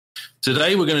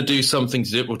Today we're going to do something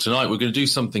tonight we're going to do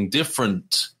something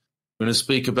different. We're going to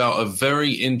speak about a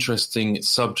very interesting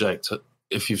subject.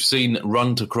 If you've seen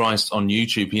Run to Christ on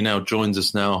YouTube, he now joins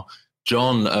us now.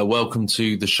 John, welcome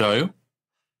to the show.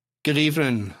 Good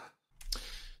evening.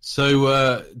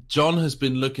 So John has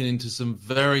been looking into some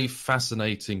very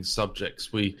fascinating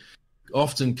subjects. We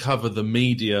often cover the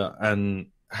media and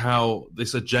how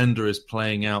this agenda is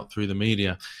playing out through the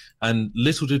media. And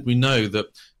little did we know that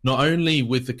not only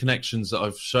with the connections that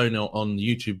I've shown on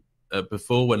YouTube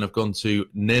before, when I've gone to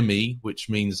Nemi, which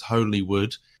means holy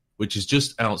wood, which is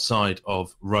just outside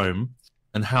of Rome,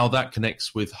 and how that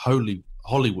connects with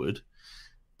Hollywood,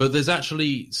 but there's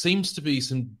actually seems to be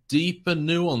some deeper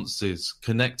nuances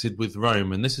connected with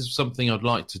Rome, and this is something I'd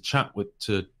like to chat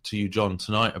to you, John,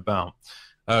 tonight about.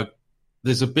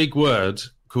 There's a big word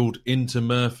called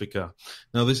intermerifica.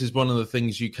 Now, this is one of the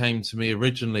things you came to me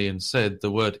originally and said,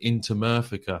 the word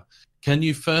intermerifica. Can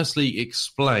you firstly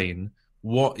explain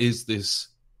what is this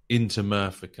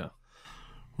intermerifica?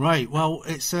 Right, well,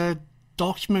 it's a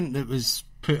document that was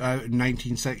put out in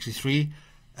 1963,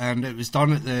 and it was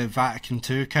done at the Vatican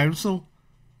II Council,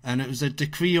 and it was a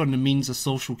decree on the means of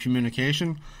social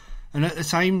communication. And at the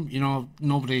time,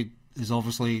 nobody is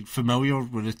obviously familiar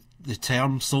with the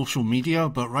term social media,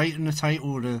 but right in the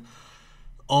title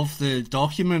of the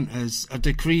document is a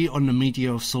decree on the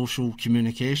media of social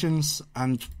communications.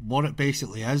 And what it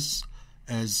basically is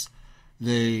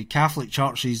the Catholic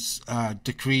Church's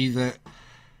decree that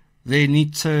they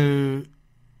need to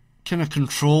kind of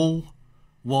control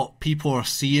what people are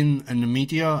seeing in the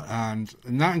media, and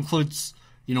that includes,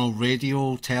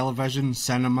 radio, television,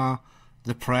 cinema,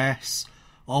 the press,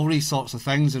 all these sorts of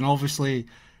things. And obviously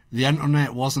the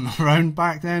internet wasn't around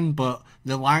back then, but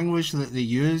the language that they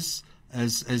use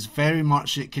is very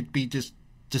much, it could be just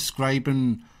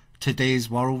describing today's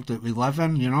world that we live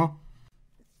in, Well,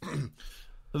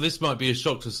 this might be a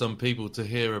shock to some people to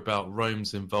hear about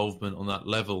Rome's involvement on that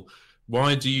level.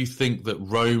 Why do you think that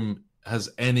Rome has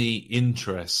any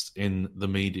interest in the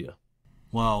media?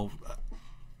 Well,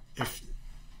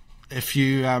 if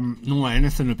you know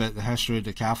anything about the history of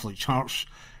the Catholic Church,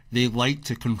 they like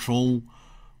to control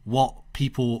what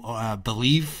people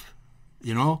believe,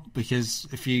 because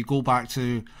if you go back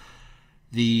to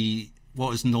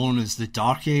what is known as the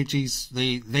Dark Ages,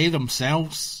 they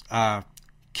themselves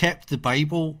kept the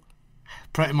Bible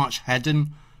pretty much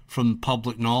hidden from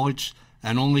public knowledge,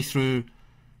 and only through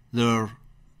their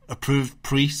approved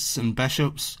priests and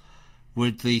bishops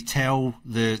would they tell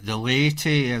the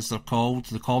laity, as they're called,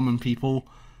 the common people,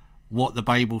 what the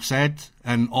Bible said.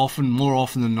 And more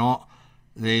often than not,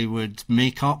 they would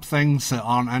make up things that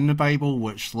aren't in the Bible,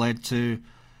 which led to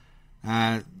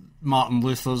Martin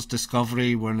Luther's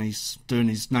discovery when he's doing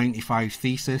his 1950's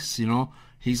thesis.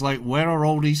 He's like, where are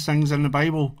all these things in the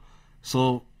Bible?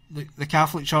 So the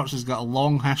Catholic Church has got a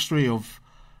long history of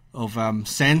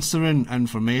censoring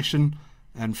information,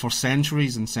 and for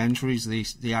centuries and centuries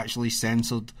they actually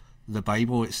censored the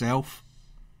Bible itself.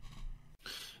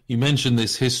 You mentioned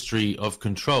this history of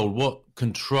control. What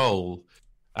control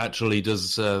actually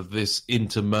does this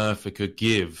intermerifica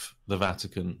give the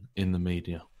Vatican in the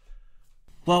media?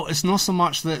 Well, it's not so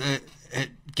much that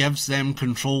it gives them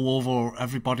control over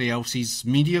everybody else's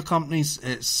media companies.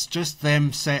 It's just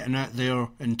them setting out their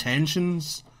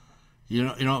intentions. You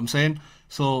know what I'm saying?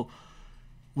 So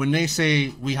when they say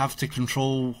we have to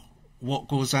control what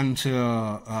goes into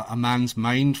a man's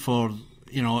mind for,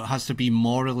 it has to be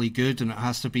morally good and it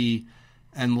has to be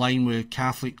in line with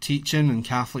Catholic teaching and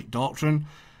Catholic doctrine,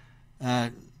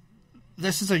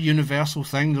 this is a universal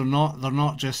thing. They're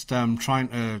not just trying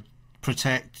to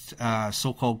protect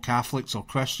so-called Catholics or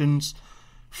Christians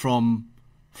from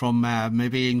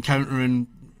maybe encountering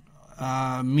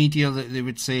media that they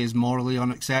would say is morally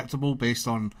unacceptable based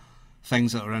on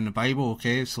things that are in the Bible.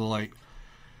 Okay, so like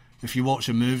if you watch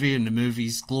a movie and the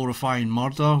movie's glorifying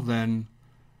murder, then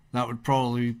that would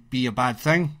probably be a bad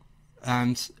thing.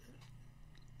 And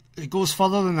it goes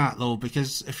further than that, though,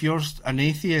 because if you're an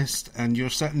atheist and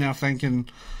you're sitting there thinking,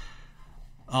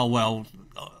 oh well,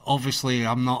 obviously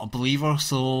I'm not a believer,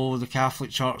 so the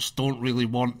Catholic Church don't really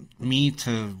want me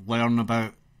to learn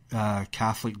about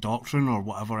Catholic doctrine or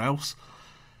whatever else.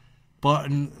 But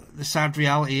the sad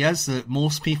reality is that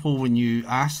most people, when you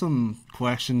ask them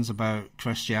questions about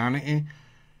Christianity,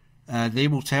 they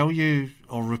will tell you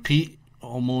or repeat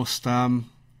almost word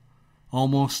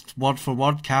for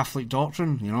word Catholic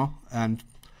doctrine, and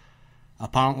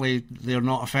apparently they're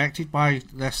not affected by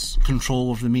this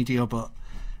control of the media. But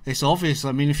it's obvious.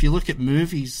 I mean, if you look at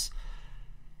movies,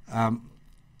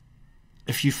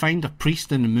 if you find a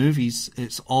priest in the movies,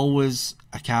 it's always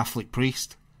a Catholic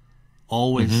priest.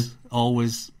 Always,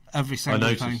 always, every single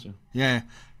noticed, time. Yeah,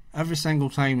 every single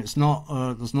time. It's not.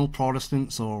 There's no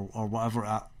Protestants or whatever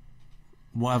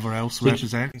else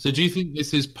represented. So do you think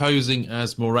this is posing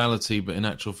as morality, but in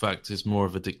actual fact is more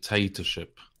of a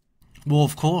dictatorship? Well,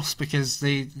 of course, because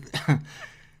they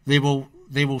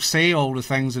will say all the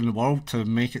things in the world to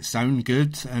make it sound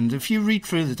good. And if you read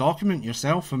through the document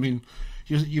yourself, I mean,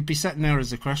 you'd be sitting there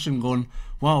as a Christian going,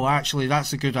 well, actually,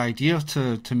 that's a good idea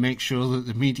to make sure that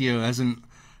the media isn't...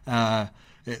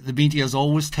 the media is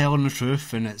always telling the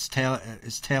truth, and it's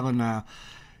telling...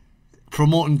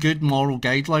 promoting good moral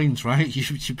guidelines, right?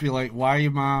 You'd be like, why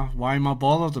am I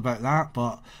bothered about that?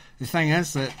 But the thing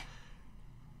is that,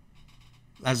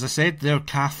 as I said, their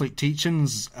Catholic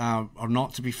teachings are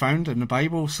not to be found in the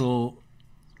Bible. So,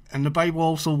 and the Bible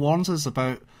also warns us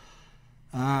about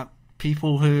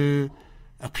people who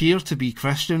appear to be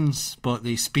Christians, but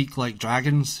they speak like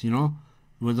dragons,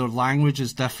 where their language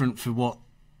is different for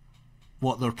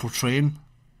what they're portraying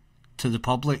to the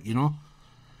public,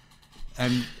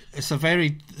 And it's a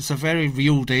very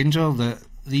real danger that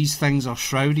these things are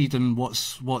shrouded in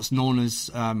what's known as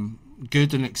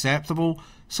good and acceptable,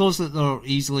 so that they're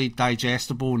easily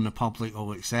digestible and the public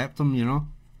will accept them,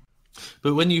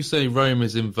 But when you say Rome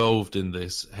is involved in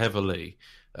this heavily,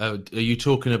 are you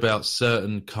talking about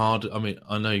certain I mean,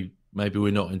 I know maybe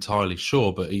we're not entirely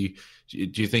sure, but do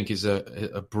you think it's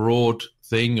a broad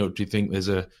thing, or do you think there's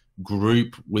a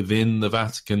group within the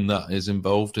Vatican that is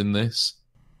involved in this?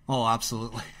 Oh,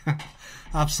 absolutely.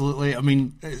 Absolutely. I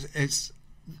mean,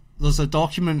 there's a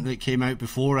document that came out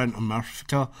before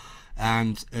ansdIntermerifica,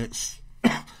 and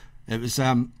it was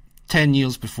 10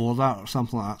 years before that, or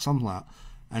something like that,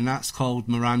 and that's called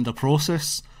Miranda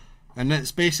prousis, and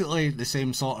it's basically the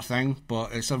same sort of thing,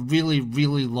 but it's a really,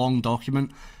 really long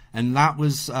document, and that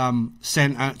was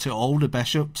sent out to all the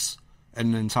bishops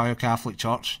in the entire Catholic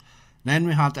Church. Then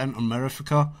we had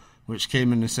ansdIntermerifica, which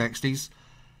came in the 60s,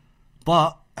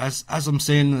 but as I'm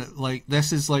saying, like,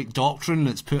 this is like doctrine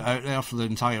that's put out there for the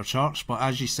entire church, but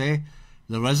as you say,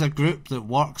 there is a group that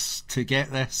works to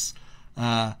get this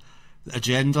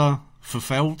agenda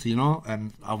fulfilled,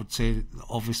 and I would say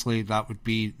obviously that would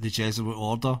be the Jesuit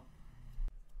order.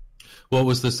 What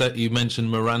was the set you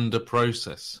mentioned, Miranda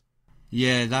prousis?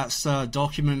 Yeah, that's a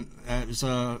document. It was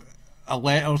a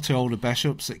letter to all the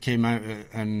bishops that came out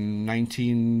in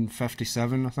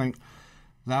 1957, I think.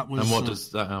 That was. And what does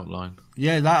that outline?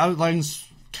 Yeah, that outlines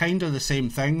kind of the same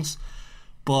things,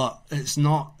 but it's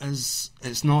not as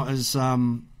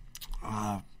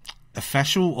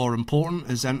official or important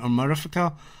as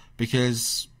ansdIntermerifica,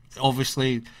 because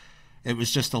obviously it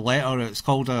was just a letter. It's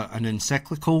called an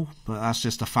encyclical, but that's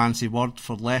just a fancy word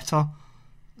for letter.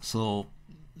 So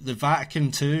the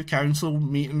Vatican II Council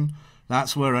meeting,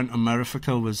 that's where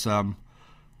ansdIntermerifica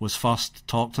was first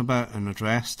talked about and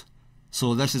addressed.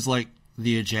 So this is like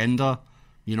the agenda,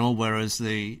 whereas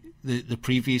the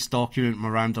previous document,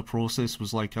 Miranda prousis,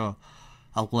 was like a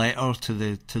letter to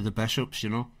the bishops,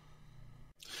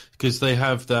 Because they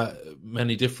have that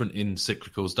many different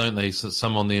encyclicals, don't they? So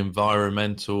some on the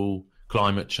environmental,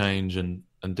 climate change, and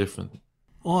different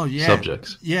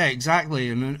subjects. Yeah, exactly.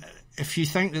 And if you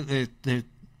think that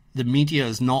the media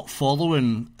is not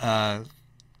following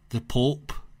the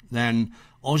Pope, then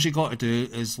all you got to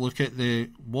do is look at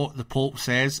what the Pope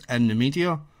says in the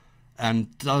media,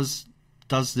 and does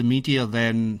the media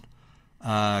then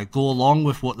go along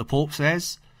with what the Pope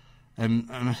says?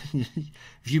 And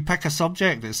if you pick a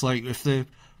subject, it's like if the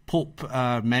Pope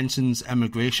mentions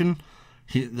immigration,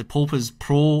 the Pope is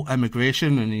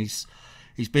pro-immigration, and he's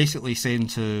basically saying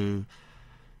to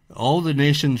all the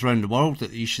nations around the world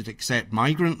that you should accept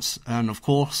migrants. And of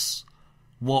course,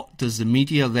 what does the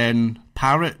media then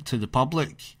parrot to the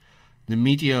public? The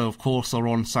media, of course, are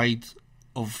on side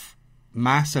of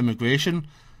mass immigration,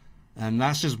 and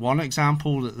that's just one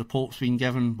example that the Pope's been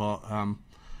given. But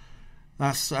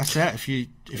that's it. If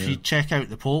you check out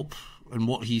the Pope and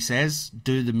what he says,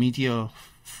 do the media,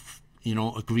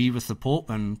 agree with the Pope?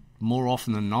 And more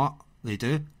often than not, they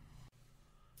do.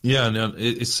 Yeah, no,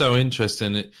 it's so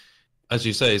interesting. As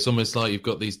you say, it's almost like you've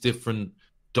got these different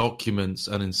documents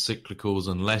and encyclicals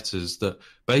and letters that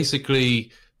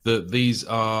basically these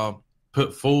are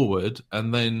put forward,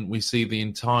 and then we see the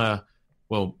entire,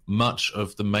 much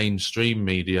of the mainstream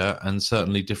media and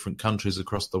certainly different countries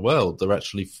across the world, they're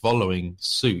actually following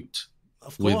suit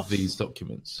with these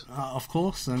documents. Of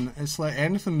course, and it's like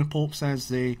anything the Pope says,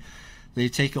 they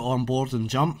take it on board and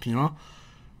jump,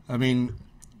 I mean,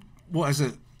 what is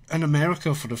it? In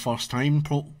America, for the first time,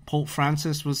 Pope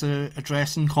Francis was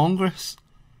addressing Congress.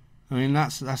 I mean,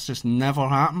 that's just never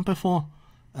happened before.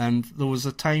 And there was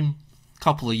a time, a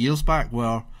couple of years back,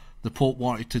 where the Pope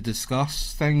wanted to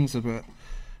discuss things about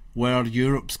where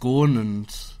Europe's going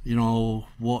and, you know,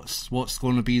 what's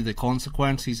going to be the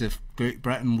consequences if Great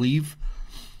Britain leave.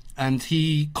 And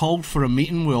he called for a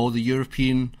meeting with all the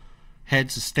European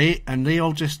heads of state, and they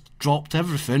all just dropped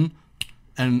everything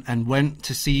and went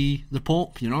to see the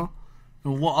Pope, you know.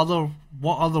 And what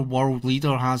other world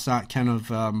leader has that kind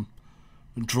of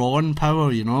drawing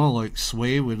power, you know, like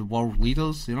sway with world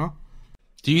leaders, you know?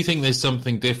 Do you think there's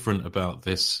something different about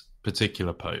this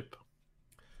particular Pope?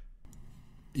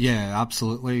 Yeah,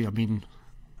 absolutely. I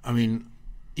mean,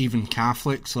 even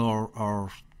Catholics are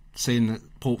saying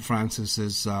that Pope Francis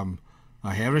is a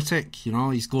heretic. You know,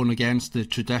 he's going against the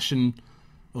tradition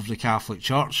of the Catholic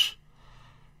Church,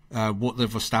 what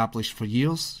they've established for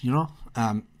years. You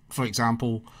know, for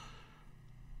example,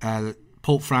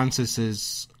 Pope Francis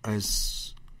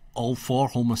is all for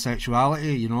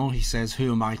homosexuality. You know, he says,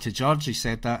 "Who am I to judge?" He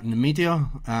said that in the media,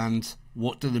 and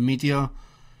what do the media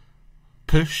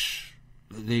push?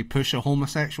 They push a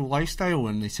homosexual lifestyle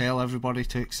and they tell everybody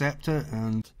to accept it.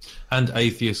 And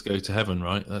atheists go to heaven,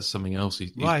 right? That's something else.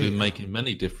 He's right. been making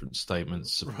many different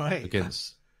statements right.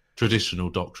 against traditional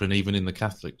doctrine, even in the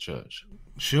Catholic Church.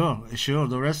 Sure.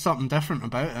 There is something different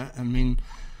about it. I mean,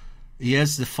 he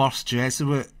is the first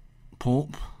Jesuit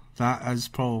Pope. That is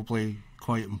probably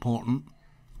quite important.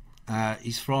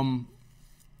 He's from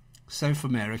South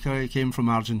America. He came from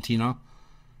Argentina.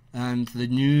 And the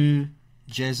new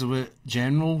Jesuit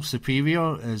General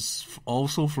Superior is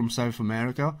also from South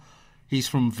America. He's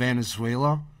from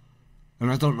Venezuela. And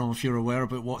I don't know if you're aware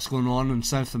about what's going on in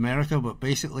South America, but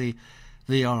basically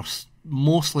they are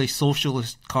mostly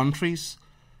socialist countries,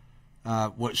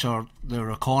 which are,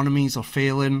 their economies are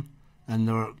failing, and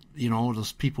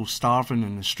there's people starving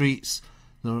in the streets.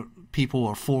 People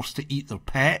are forced to eat their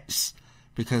pets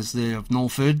because they have no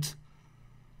food.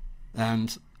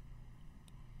 And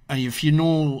if you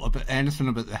know about anything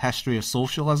about the history of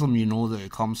socialism, you know that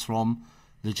it comes from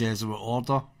the Jesuit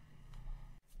order.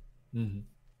 Mm-hmm.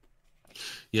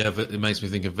 Yeah, but it makes me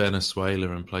think of Venezuela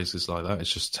and places like that.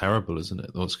 It's just terrible, isn't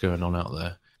it? What's going on out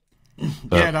there?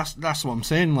 But, yeah, that's what I'm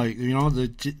saying. Like, you know, the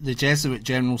Jesuit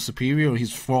General Superior,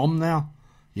 he's from there,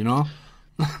 you know.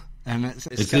 And it's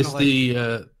is this like,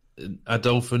 the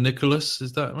Adolfo Nicholas?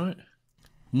 Is that right?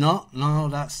 No,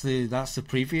 that's the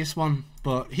previous one.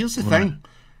 But here's the thing.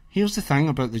 Here's the thing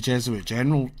about the Jesuit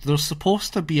General. They're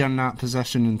supposed to be in that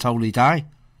position until they die.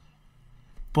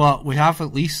 But we have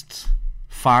at least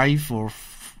 5 or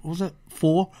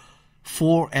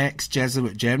four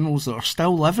ex-Jesuit generals that are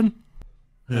still living.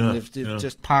 Yeah, and they've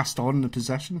just passed on the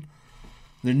position.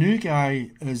 The new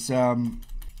guy is...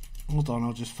 hold on,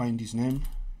 I'll just find his name.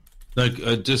 No,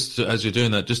 just as you're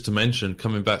doing that, just to mention,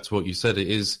 coming back to what you said, it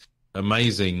is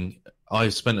amazing.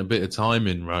 I've spent a bit of time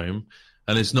in Rome,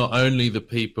 and it's not only the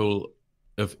people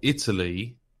of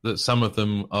Italy that some of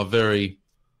them are very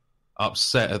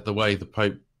upset at the way the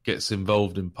Pope gets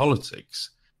involved in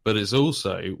politics, but it's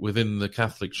also within the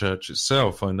Catholic Church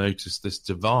itself. I noticed this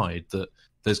divide that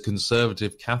there's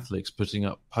conservative Catholics putting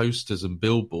up posters and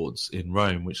billboards in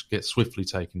Rome, which get swiftly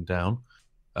taken down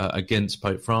against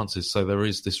Pope Francis. So there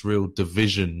is this real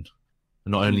division,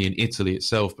 not only in Italy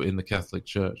itself, but in the Catholic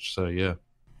Church. So, yeah.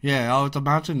 Yeah, I would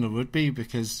imagine there would be,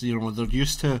 because, you know, they're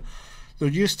used to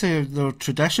their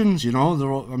traditions, you know.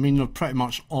 They're pretty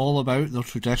much all about their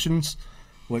traditions,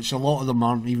 which a lot of them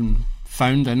aren't even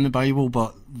found in the Bible,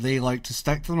 but they like to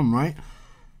stick to them, right?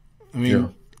 I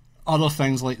mean, other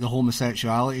things like the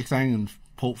homosexuality thing, and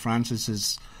Pope Francis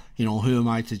is, you know, who am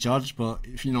I to judge?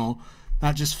 But, you know,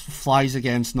 that just flies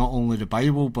against not only the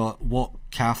Bible, but what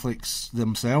Catholics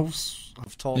themselves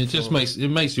have taught. It just makes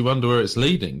you wonder where it's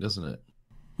leading, doesn't it?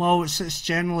 Well, it's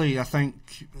generally, I think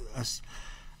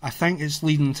it's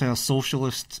leading to a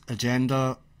socialist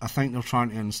agenda. I think they're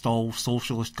trying to install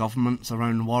socialist governments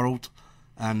around the world,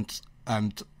 and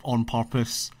on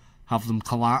purpose have them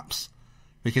collapse,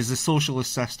 because the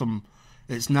socialist system,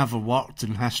 it's never worked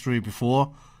in history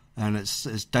before, and it's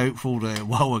doubtful that it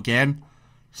will again.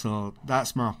 So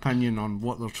that's my opinion on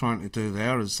what they're trying to do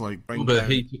there. Is like bring but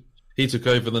down... He took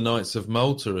over the Knights of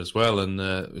Malta as well, and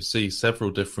we see several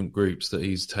different groups that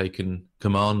he's taken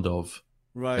command of,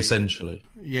 right? Essentially,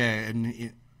 yeah,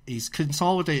 and he's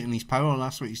consolidating his power.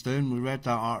 That's what he's doing. We read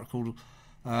that article.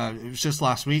 It was just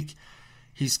last week.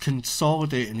 He's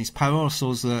consolidating his power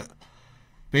so that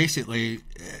basically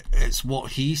it's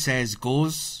what he says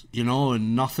goes, you know,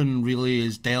 and nothing really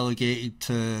is delegated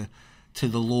to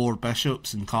the lower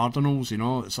bishops and cardinals. You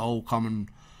know, it's all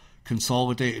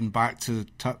consolidating back to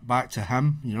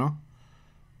him, you know.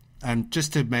 And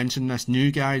just to mention this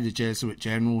new guy, the Jesuit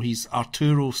general, he's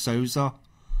Arturo Souza.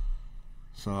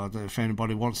 So if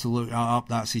anybody wants to look that up,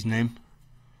 that's his name.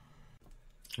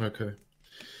 Okay.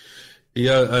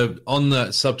 Yeah, on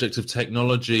that subject of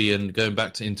technology and going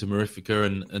back to Intermerifica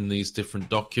and these different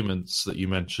documents that you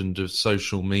mentioned of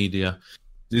social media,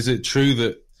 is it true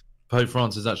that Pope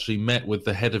Francis actually met with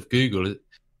the head of Google,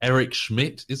 Eric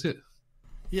Schmidt, is it?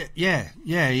 Yeah.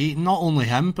 He, not only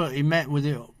him, but he met with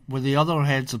the other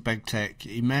heads of big tech.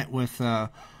 He met with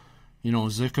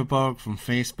Zuckerberg from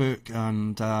Facebook,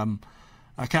 and I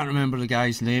can't remember the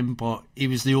guy's name, but he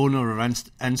was the owner of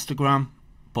Instagram.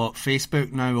 But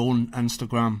Facebook now own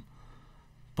Instagram.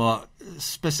 But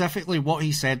specifically, what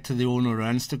he said to the owner of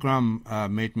Instagram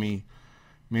made me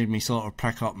sort of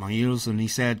prick up my ears. And he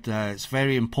said it's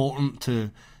very important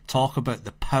to talk about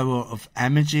the power of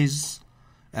images.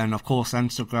 And of course,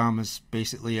 Instagram is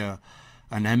basically an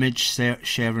image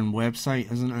sharing website,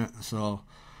 isn't it? So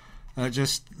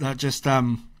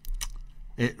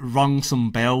it rung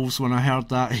some bells when I heard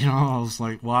that. I was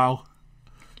like, wow.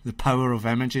 The power of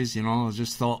images, I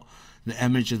just thought the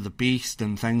image of the beast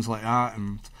and things like that,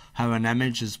 and how an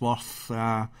image is worth,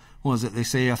 what is it they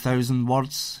say, 1,000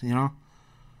 words,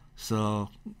 So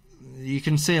you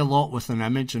can say a lot with an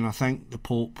image, and I think the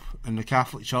Pope and the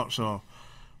Catholic Church are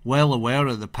well aware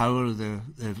of the power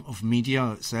of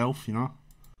media itself,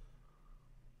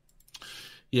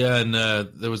 Yeah, and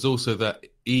there was also that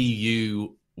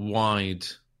EU-wide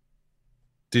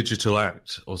Digital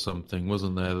Act or something,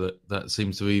 wasn't there? That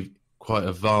seems to be quite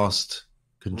a vast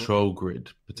control grid,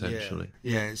 potentially.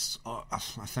 Yeah, it's. I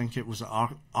think it was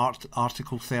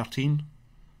Article 13,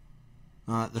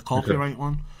 the copyright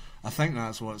one. I think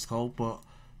that's what it's called, but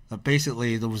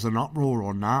basically there was an uproar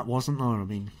on that, wasn't there? I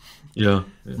mean, yeah.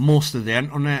 Most of the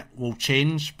internet will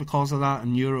change because of that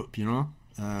in Europe,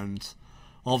 and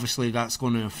obviously that's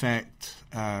going to affect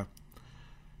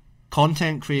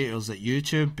content creators at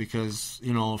YouTube, because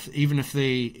even if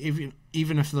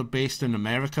they're based in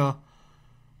America,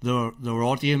 their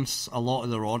audience, a lot of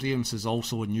their audience is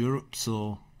also in Europe,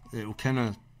 so it will kind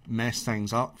of mess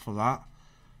things up for that.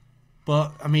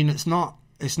 But I mean, it's not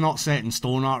set in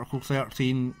stone, Article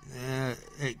 13.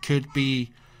 It could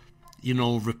be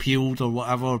repealed or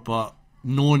whatever, but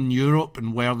knowing Europe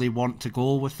and where they want to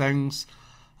go with things,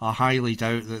 I highly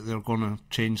doubt that they're going to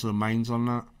change their minds on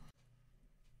that.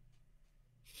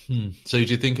 So do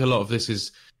you think a lot of this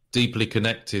is deeply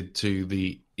connected to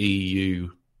the EU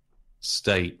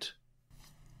state?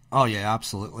 Oh yeah,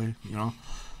 absolutely.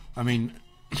 I mean,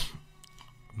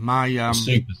 my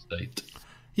super state.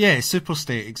 Yeah, super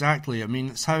state, exactly. I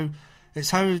mean, it's how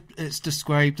it's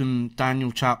described in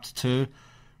Daniel chapter 2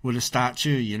 with a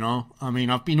statue. I mean,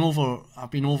 I've been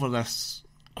over this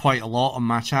quite a lot on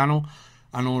my channel.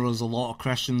 I know there's a lot of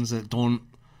Christians that don't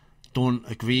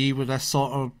agree with this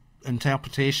sort of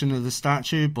interpretation of the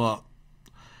statue, but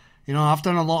I've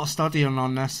done a lot of studying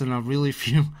on this, and I really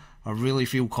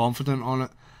feel confident on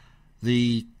it.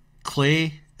 The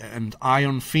clay and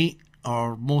iron feet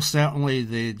are most certainly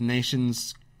the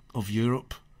nations of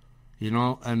Europe,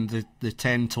 and the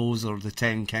 10 toes are the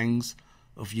 10 kings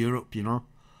of Europe,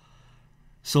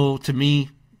 So to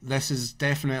me, this is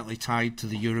definitely tied to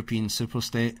the European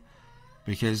superstate,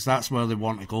 because that's where they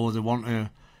want to go. They want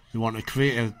to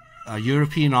create a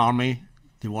European army.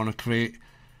 They want to create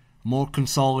more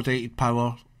consolidated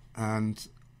power, and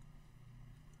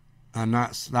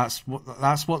that's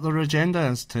what their agenda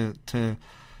is, to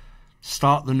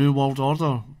start the new world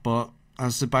order. But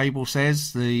as the Bible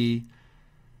says, the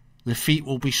feet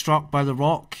will be struck by the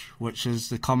rock, which is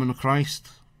the coming of Christ.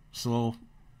 So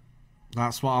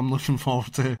that's what I'm looking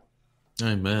forward to.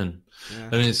 Amen. Yeah.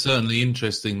 And it's certainly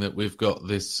interesting that we've got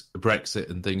this Brexit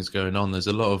and things going on. There's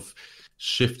a lot of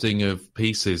shifting of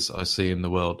pieces I see in the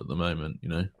world at the moment,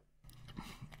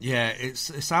 Yeah,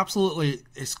 it's absolutely,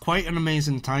 it's quite an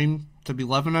amazing time to be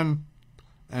living in.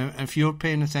 If you're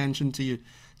paying attention to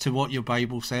what your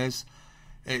Bible says,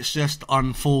 it's just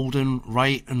unfolding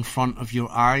right in front of your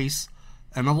eyes.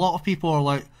 And a lot of people are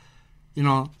like,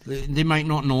 they might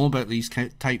not know about these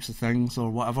types of things or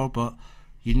whatever, but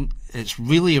it's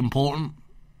really important,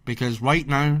 because right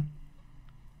now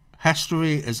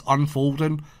history is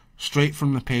unfolding straight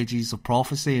from the pages of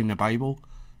prophecy in the Bible.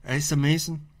 It's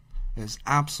amazing. It's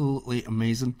absolutely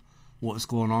amazing what is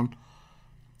going on.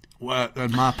 Well,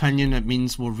 in my opinion, it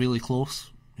means we're really close,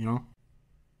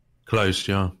 Close,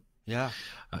 yeah. Yeah.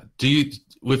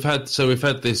 We've had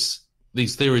these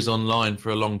theories online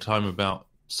for a long time about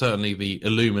certainly the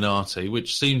Illuminati,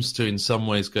 which seems to in some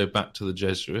ways go back to the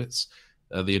Jesuits,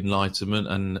 the Enlightenment,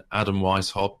 and Adam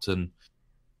Weishaupt. And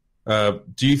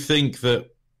do you think that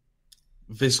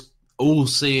this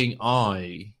all-seeing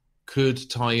eye could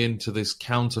tie into this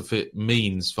counterfeit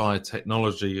means via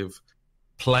technology of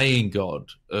playing God,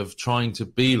 of trying to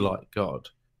be like God,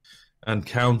 and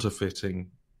counterfeiting.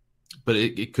 But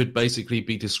it could basically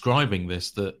be describing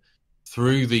this, that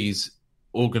through these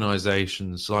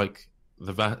organizations like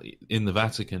in the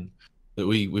Vatican that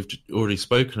we've already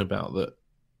spoken about, that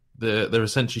they're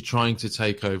essentially trying to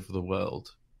take over the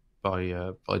world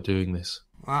by doing this.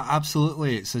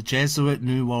 Absolutely, it's a Jesuit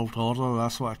New World Order.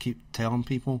 That's what I keep telling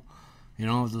people. You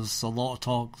know, there's a lot of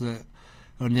talk that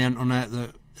on the internet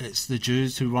that it's the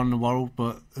Jews who run the world,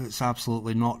 but it's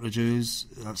absolutely not the Jews.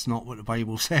 That's not what the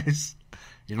Bible says.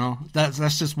 You know,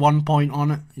 that's just one point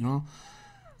on it. You know,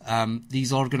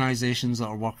 these organisations that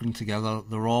are working together,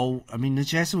 they're all. I mean, the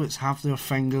Jesuits have their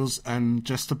fingers in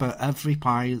just about every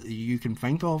pie that you can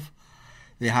think of.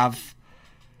 They have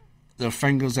their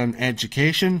fingers in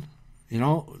education. You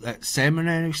know, at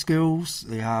seminary schools,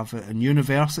 they have it in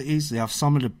universities. They have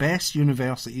some of the best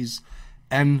universities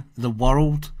in the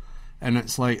world, and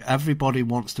it's like everybody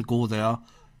wants to go there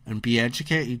and be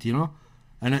educated. You know,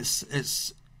 and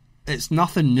it's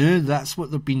nothing new. That's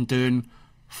what they've been doing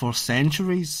for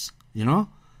centuries. You know,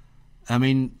 I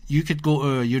mean, you could go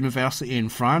to a university in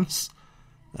France,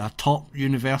 a top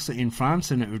university in France,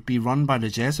 and it would be run by the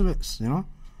Jesuits. You know,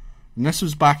 and this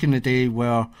was back in the day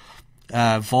where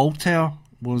Voltaire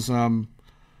was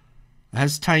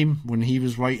his time when he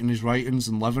was writing his writings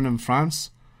and living in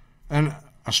France. And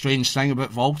a strange thing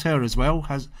about Voltaire as well,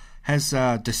 his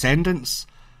descendants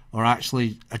are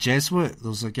actually a Jesuit.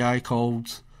 There's a guy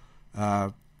called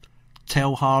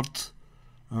Teilhard.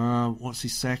 What's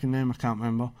his second name? I can't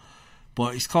remember.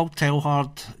 But he's called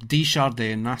Teilhard de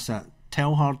Chardin. That's it.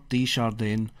 Teilhard de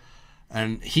Chardin.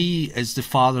 And he is the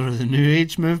father of the New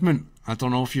Age movement. I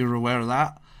don't know if you're aware of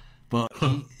that. But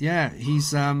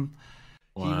he's wow,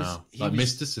 like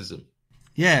mysticism.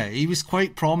 Yeah, he was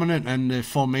quite prominent in the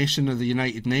formation of the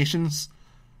United Nations.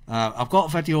 I've got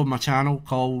a video on my channel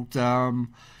called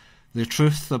 "The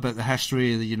Truth About the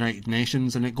History of the United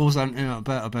Nations," and it goes into a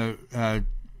bit about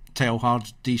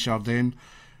Teilhard de Chardin.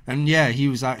 And yeah, he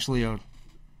was actually a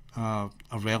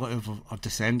relative, a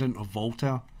descendant of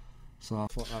Voltaire. So I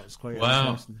thought that was quite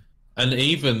interesting. And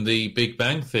even the Big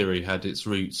Bang Theory had its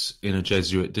roots in a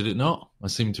Jesuit, did it not? I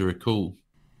seem to recall.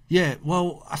 Yeah,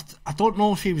 well, I don't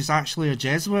know if he was actually a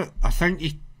Jesuit. I think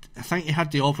he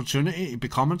had the opportunity to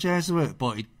become a Jesuit,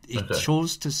 but he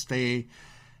chose to stay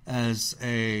as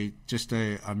an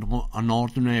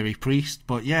ordinary priest.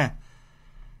 But yeah,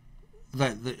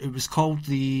 it was called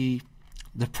the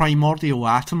primordial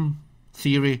atom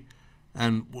theory,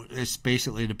 and it's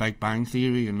basically the Big Bang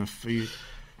Theory. And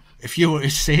if you were to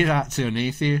say that to an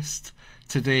atheist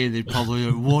today, they'd probably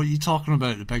go, what are you talking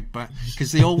about, the Big Bang?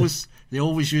 Because they always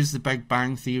use the Big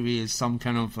Bang Theory as some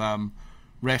kind of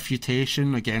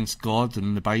refutation against God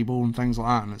and the Bible and things like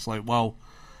that. And it's like, well,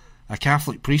 a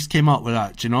Catholic priest came up with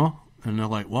that, do you know? And they're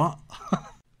like, what?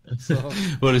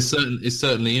 Well, it's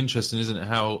certainly interesting, isn't it,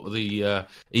 how the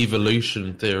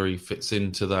evolution theory fits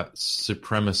into that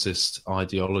supremacist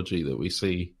ideology that we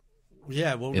see.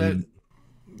 Yeah, well,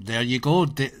 there you go.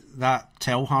 That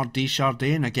Teilhard de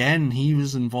Chardin, again, he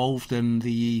was involved in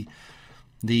the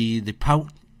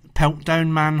Piltdown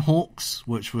Man hoax,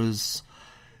 which was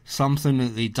something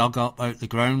that they dug up out the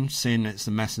ground, saying it's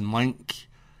the missing link.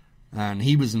 And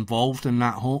he was involved in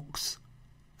that hoax.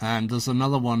 And there's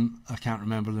another one, I can't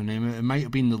remember the name of it. It might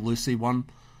have been the Lucy one,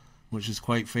 which is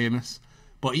quite famous.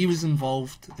 But he was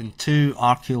involved in 2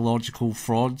 archaeological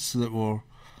frauds that were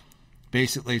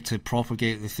basically to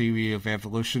propagate the theory of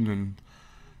evolution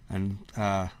and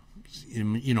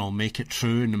you know, make it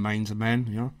true in the minds of men,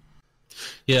 you know.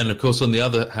 Yeah, and of course, on the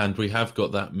other hand, we have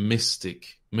got that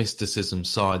mysticism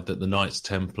side that the Knights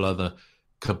Templar, the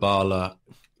Kabbalah,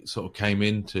 sort of came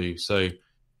into. So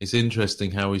it's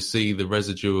interesting how we see the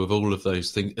residue of all of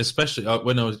those things. Especially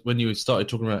when you started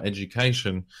talking about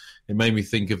education, it made me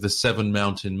think of the 7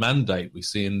 Mountain Mandate we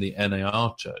see in the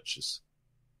NAR churches.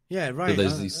 Yeah, right. So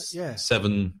there's these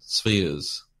 7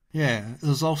 spheres. Yeah,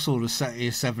 there's also the City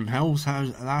of 7 Hills.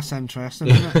 That's interesting,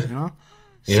 isn't it? You know,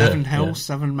 7 hills,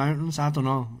 7 mountains. I don't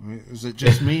know. Is it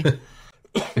just me?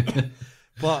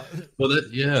 But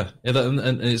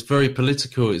and it's very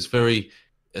political. It's very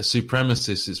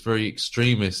supremacist. It's very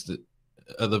extremist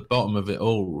at the bottom of it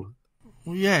all.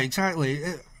 Well, yeah, exactly.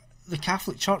 The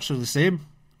Catholic Church are the same.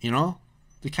 You know,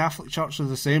 the Catholic Church are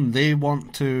the same. They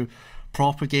want to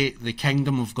propagate the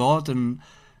kingdom of God, and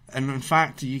in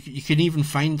fact, you can even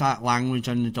find that language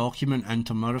in the document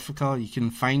Intermerifica. You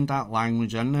can find that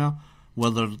language in there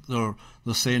where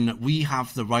they're saying that we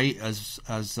have the right as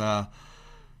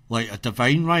like a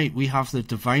divine right. We have the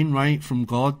divine right from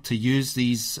God to use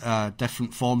these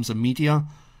different forms of media.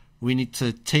 We need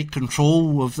to take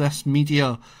control of this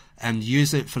media and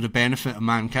use it for the benefit of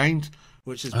mankind,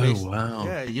 which is wow.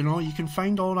 Yeah, you can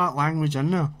find all that language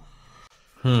in there.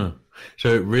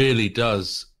 So it really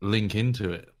does link into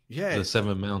it. Yeah. The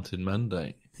Seven Mountain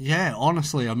Mandate. Yeah,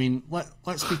 honestly, I mean,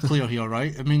 let's be clear here,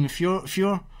 right? I mean, if you're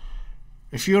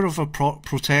of a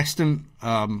Protestant,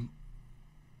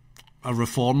 a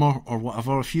reformer or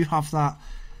whatever, if you have that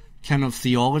kind of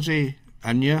theology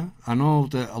in you, I know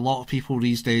that a lot of people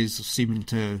these days seem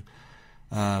to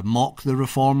mock the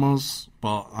reformers,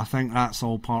 but I think that's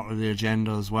all part of the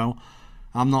agenda as well.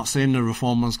 I'm not saying the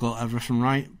reformers got everything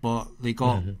right, but they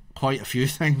got quite a few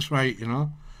things right,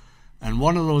 And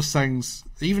one of those things,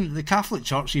 even the Catholic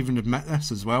Church even admit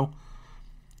this as well,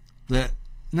 that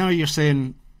now you're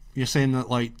saying that,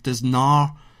 like, does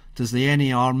the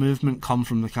NAR movement come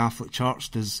from the Catholic Church?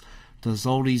 Does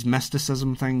all these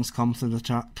mysticism things come to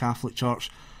the Catholic Church?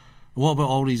 What about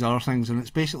all these other things? And it's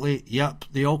basically, yep,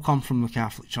 they all come from the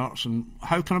Catholic Church. And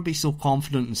how can I be so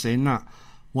confident in saying that?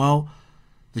 Well,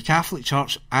 the Catholic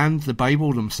Church and the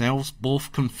Bible themselves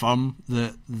both confirm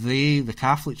that the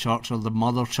Catholic Church, are the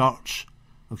mother church,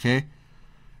 okay?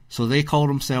 So they call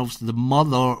themselves the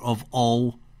mother of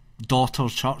all daughter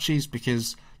churches,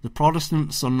 because the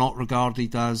Protestants are not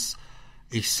regarded as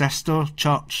a sister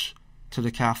church to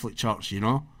the Catholic Church,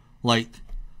 Like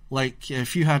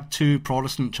if you had two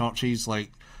Protestant churches,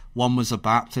 like one was a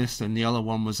Baptist and the other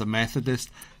one was a Methodist,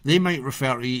 they might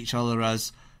refer to each other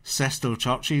as sister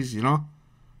churches,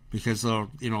 because they're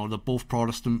both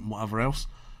Protestant and whatever else.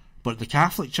 But the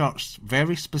Catholic Church,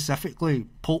 very specifically,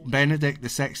 Pope Benedict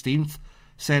XVI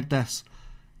said this,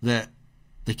 that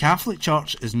the Catholic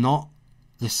Church is not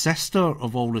the sister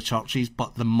of all the churches,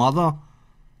 but the mother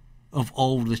of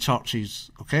all the churches,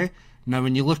 okay? Now,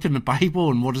 when you look in the Bible,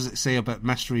 and what does it say about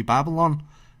Mystery Babylon,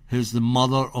 who's the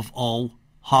mother of all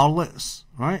harlots,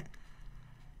 right?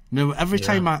 Now, every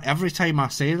time I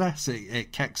say this,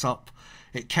 it kicks up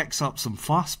some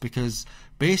fuss, because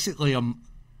basically, in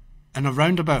a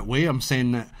roundabout way, I'm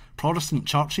saying that Protestant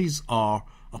churches are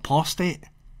apostate,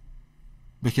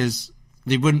 because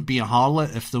they wouldn't be a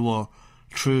harlot if they were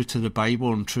true to the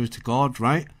Bible and true to God,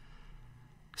 right?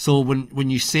 So when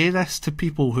you say this to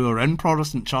people who are in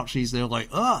Protestant churches, they're like,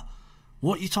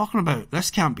 what are you talking about? This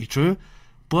can't be true.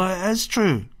 But it is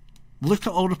true. Look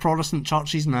at all the Protestant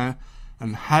churches now,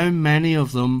 and how many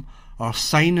of them are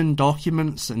signing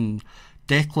documents and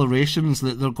declarations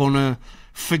that they're going to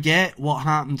forget what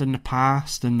happened in the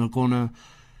past, and they're going to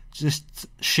just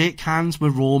shake hands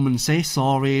with Rome and say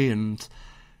sorry and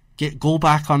go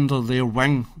back under their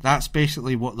wing. That's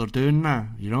basically what they're doing now,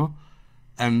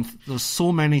 And there's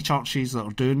so many churches that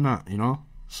are doing that,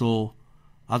 So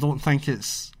I don't think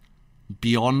it's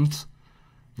beyond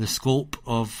the scope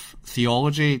of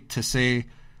theology to say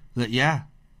that,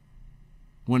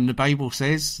 when the Bible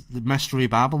says the Mystery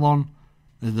Babylon,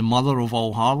 the mother of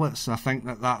all harlots, I think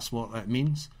that's what it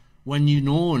means. When you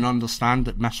know and understand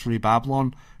that Mystery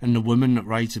Babylon and the woman that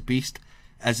rides the beast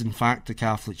is in fact the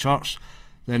Catholic Church,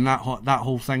 then that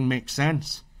whole thing makes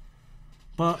sense.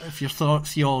 But if your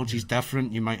theology is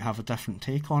different, you might have a different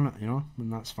take on it,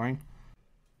 and that's fine.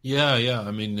 Yeah.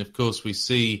 I mean, of course, we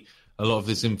see a lot of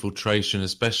this infiltration,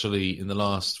 especially in the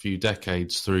last few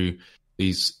decades, through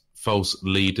these false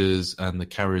leaders and the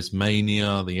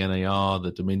charismania, the NAR,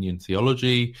 the Dominion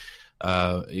theology,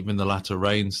 even the latter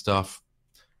rain stuff.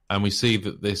 And we see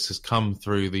that this has come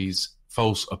through these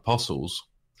false apostles,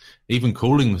 even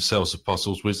calling themselves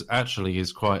apostles, which actually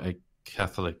is quite a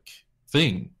Catholic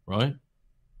thing, right?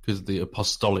 Because the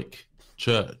apostolic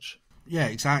church. Yeah,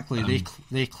 exactly.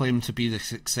 They claim to be the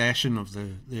succession of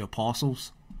the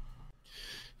apostles.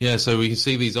 Yeah, so we can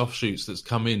see these offshoots that's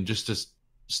come in just to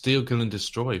steal, kill, and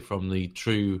destroy from the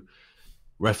true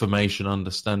Reformation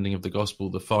understanding of the gospel,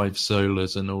 the five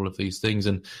solas and all of these things.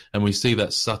 And we see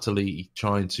that subtly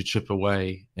trying to chip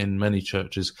away in many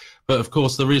churches. But of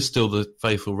course, there is still the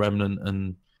faithful remnant,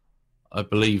 and I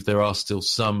believe there are still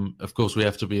some. Of course, we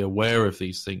have to be aware of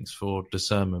these things for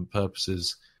discernment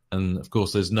purposes. And of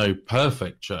course, there's no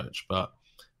perfect church, but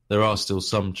there are still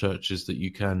some churches that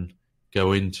you can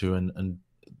go into and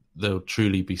they'll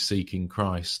truly be seeking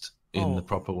Christ in the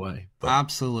proper way. But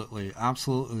absolutely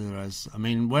there is. I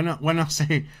mean, when I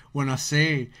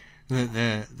say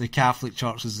that the Catholic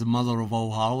Church is the mother of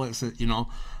all harlots,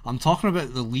 I'm talking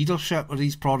about the leadership of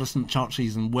these Protestant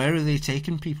churches and where are they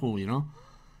taking people.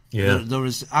 Yeah, there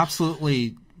is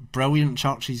absolutely brilliant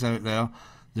churches out there.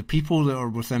 The people that are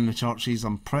within the churches,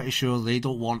 I'm pretty sure they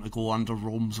don't want to go under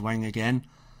Rome's wing again.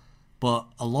 But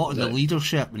a lot of the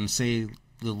leadership, and say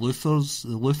the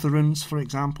Lutherans, for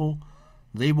example,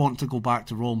 they want to go back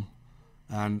to Rome,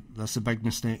 and that's a big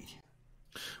mistake.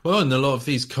 Well, in a lot of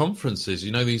these conferences,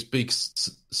 you know, these big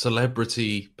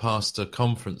celebrity pastor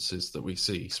conferences that we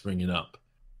see springing up.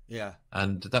 Yeah.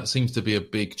 And that seems to be a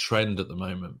big trend at the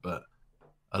moment, but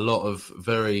a lot of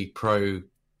very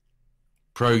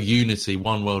pro-unity,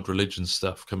 one world religion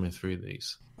stuff coming through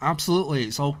these. Absolutely.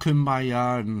 It's all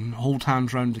kumbaya and hold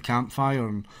hands round the campfire.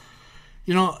 And,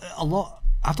 you know, a lot,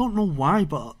 I don't know why,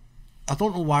 but I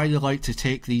don't know why they like to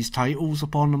take these titles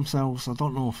upon themselves. I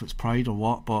don't know if it's pride or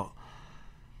what, but,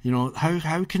 you know,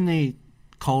 how can they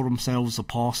call themselves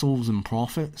apostles and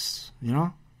prophets, you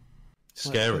know?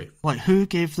 Scary. Like who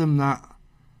gave them that?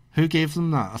 Who gave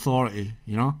them that authority?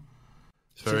 You know,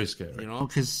 it's very scary. You know,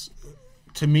 because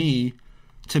to me,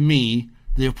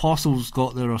 the apostles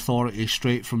got their authority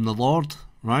straight from the Lord,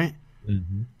 right?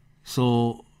 Mm-hmm.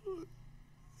 So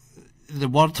the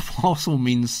word apostle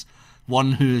means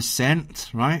one who is sent,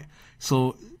 right?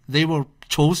 So they were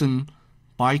chosen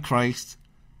by Christ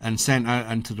and sent out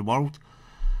into the world.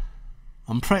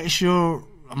 I'm pretty sure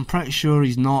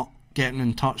he's not getting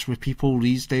in touch with people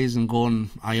these days and going,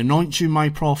 I anoint you my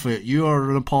prophet, you are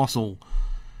an apostle.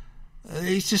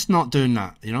 He's just not doing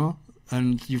that, you know?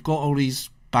 And you've got all these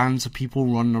bands of people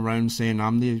running around saying,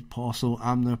 I'm the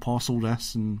apostle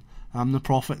this, and I'm the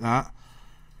prophet that.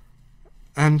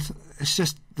 And it's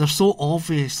just, they're so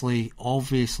obviously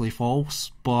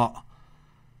false, but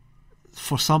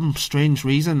for some strange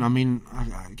reason, I mean,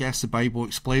 I guess the Bible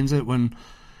explains it when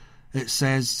it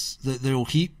says that they'll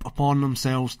heap upon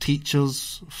themselves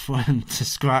teachers to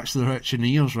scratch their itching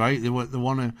ears, right? They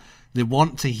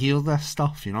want to hear this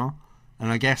stuff, you know? And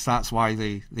I guess that's why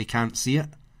they can't see it.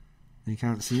 They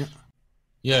can't see it.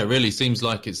 Yeah, it really seems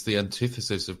like it's the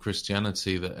antithesis of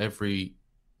Christianity, that every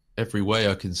way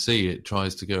I can see it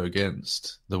tries to go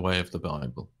against the way of the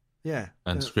Bible. Yeah.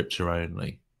 And Scripture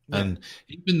only. Yeah. And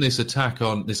even this attack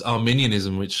on this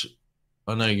Arminianism, which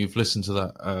I know you've listened to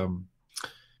that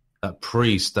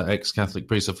priest, that ex-Catholic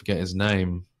priest, I forget his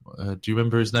name. Do you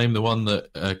remember his name? The one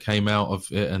that came out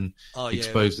of it and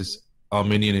exposed this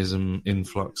Arminianism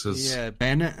influxes. Yeah,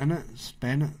 Bennett, isn't it? It's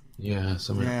Bennett. Yeah,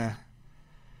 something. Yeah.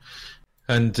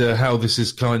 And how this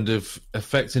is kind of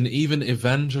affecting even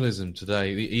evangelism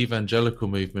today, the evangelical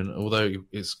movement, although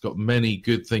it's got many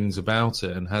good things about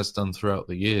it and has done throughout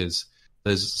the years,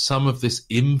 there's some of this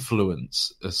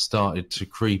influence has started to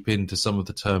creep into some of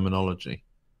the terminology.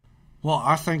 Well,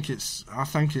 I think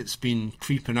it's been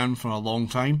creeping in for a long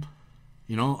time,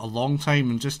 you know, a long time.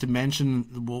 And just to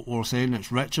mention what we're saying,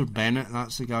 it's Richard Bennett.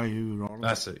 That's the guy who wrote it.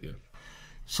 That's it, yeah.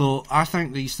 So I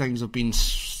think these things have been,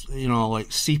 you know,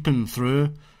 like seeping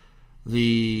through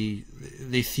the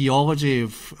theology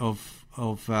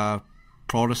of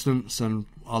Protestants and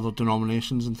other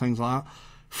denominations and things like that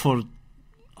for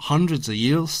hundreds of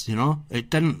years. You know, it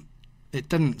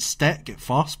didn't stick at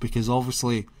first because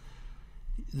obviously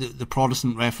the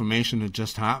Protestant Reformation had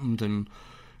just happened, and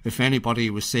if anybody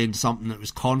was saying something that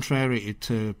was contrary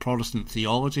to Protestant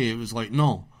theology, it was like,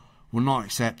 no, we're not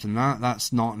accepting that.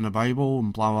 That's not in the Bible,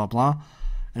 and blah blah blah.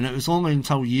 And it was only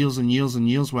until years and years and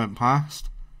years went past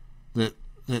that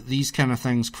these kind of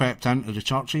things crept into the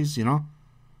churches, you know,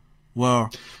 where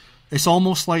it's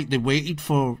almost like they waited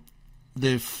for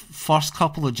the first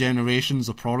couple of generations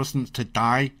of Protestants to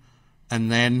die,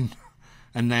 and then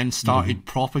started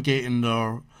propagating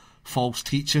their false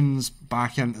teachings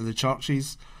back into the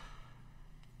churches.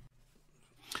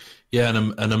 Yeah,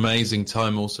 and an amazing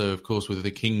time also, of course, with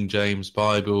the King James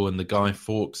Bible and the Guy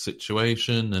Fawkes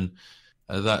situation, and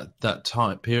that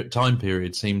time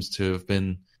period seems to have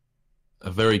been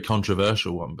a very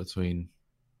controversial one between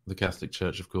the Catholic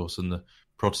Church, of course, and the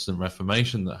Protestant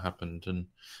Reformation that happened. And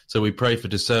so we pray for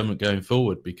discernment going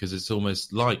forward, because it's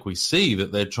almost like we see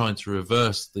that they're trying to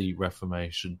reverse the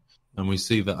Reformation, and we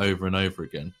see that over and over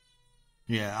again.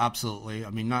 Yeah, absolutely. I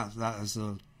mean, that is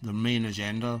the main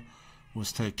agenda,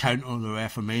 was to counter the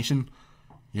Reformation,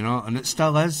 you know, and it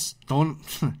still is. Don't,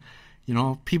 you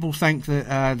know, people think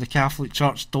that the Catholic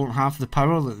Church don't have the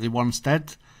power that they once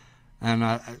did,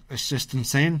 and it's just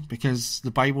insane, because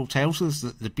the Bible tells us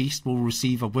that the beast will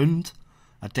receive a wound,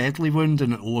 a deadly wound,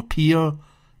 and it will appear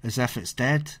as if it's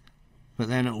dead, but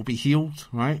then it will be healed,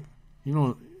 right? You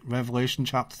know, Revelation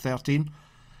chapter 13.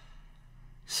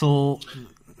 So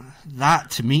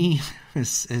that to me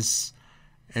is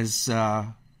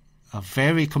a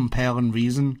very compelling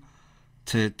reason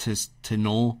to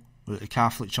know that the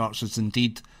Catholic Church has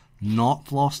indeed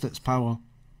not lost its power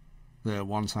that it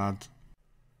once had.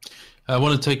 I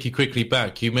want to take you quickly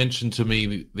back. You mentioned to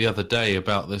me the other day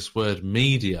about this word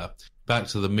media, back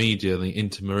to the media, the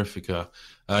intermerifica,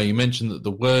 you mentioned that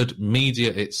the word media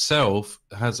itself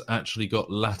has actually got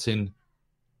Latin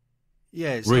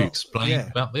roots. Explain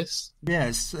about this. Yeah,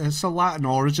 it's a Latin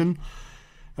origin.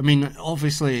 I mean,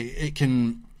 obviously, it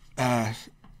can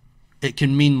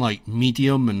mean like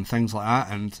medium and things like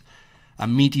that, and a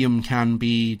medium can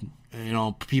be,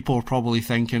 people are probably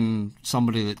thinking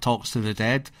somebody that talks to the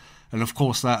dead, and of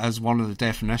course that is one of the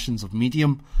definitions of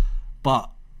medium, but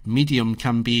medium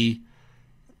can be,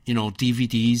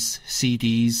 DVDs,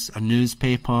 CDs, a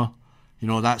newspaper,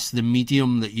 that's the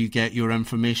medium that you get your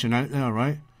information out there,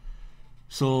 right?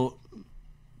 So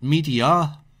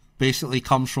media basically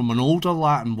comes from an older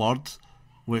Latin word,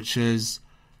 which is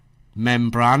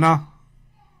membrana,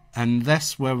 and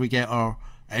this where we get our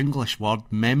English word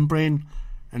membrane.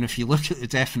 And if you look at the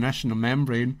definition of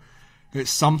membrane, it's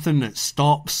something that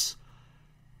stops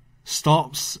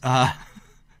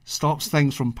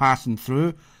things from passing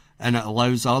through, and it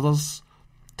allows others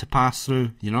to pass through,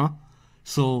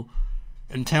 So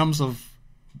in terms of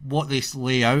what they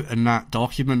lay out in that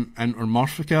document,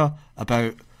 Intermerifica,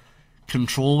 about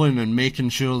controlling and making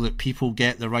sure that people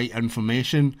get the right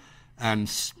information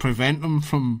and prevent them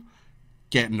from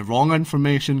getting the wrong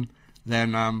information,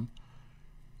 then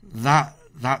that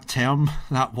term,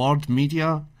 that word,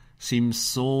 media, seems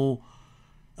so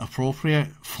appropriate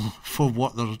for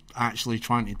what they're actually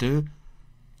trying to do.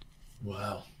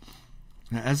 Wow.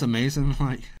 It is amazing,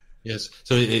 like. Yes,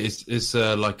 so it's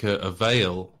like a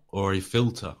veil or a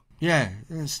filter. Yeah,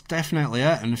 it's definitely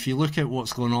it. And if you look at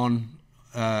what's going on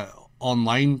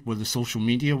online with the social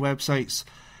media websites,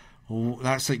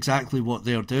 that's exactly what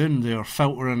they're doing. They're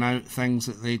filtering out things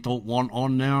that they don't want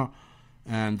on there,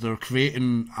 and they're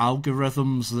creating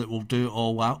algorithms that will do it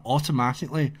all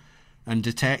automatically and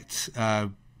detect,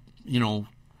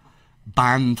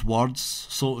 banned words,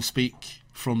 so to speak,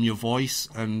 from your voice,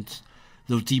 and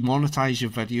they'll demonetize your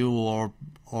video, or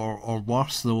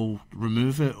worse, they'll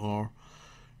remove it, or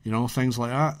things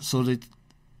like that. So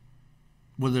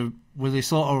with the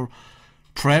sort of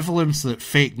prevalence that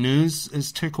fake news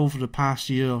has took over the past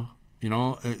year,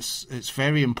 it's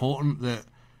very important that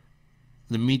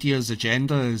the media's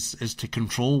agenda is to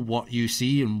control what you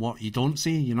see and what you don't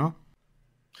see,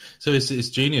 So it's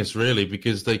genius, really,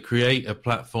 because they create a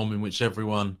platform in which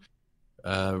everyone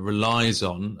relies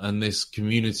on, and this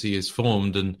community is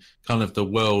formed, and kind of the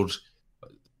world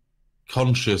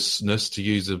consciousness, to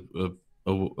use a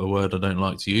word I don't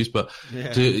like to use, but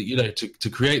to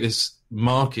create this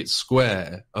market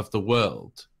square of the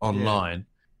world online,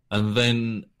 and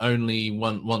then only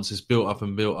once it's built up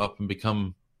and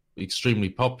become extremely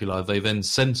popular, they then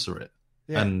censor it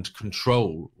and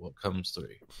control what comes through.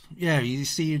 Yeah, you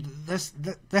see, this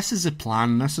is a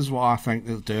plan. This is what I think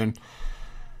they're doing.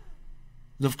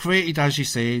 They've created, as you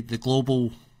say, the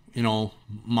global,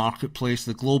 marketplace,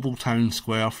 the global town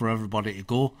square for everybody to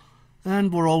go,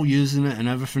 and we're all using it, and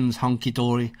everything's hunky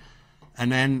dory.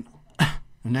 And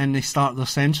then they start their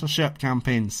censorship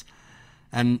campaigns.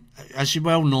 And as you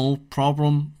well know,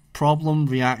 problem,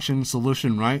 reaction,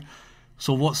 solution, right?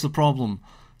 So what's the problem?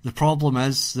 The problem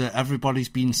is that everybody's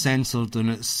being censored,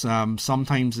 and it's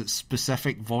sometimes it's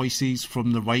specific voices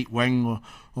from the right wing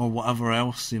or whatever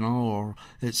else, or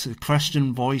it's a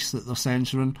Christian voice that they're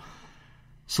censoring.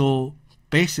 So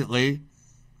basically,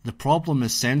 the problem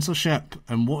is censorship.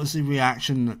 And what is the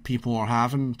reaction that people are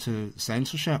having to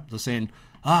censorship? They're saying,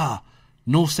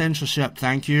 no censorship,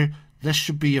 thank you. This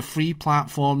should be a free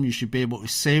platform. You should be able to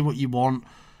say what you want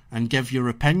and give your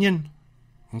opinion.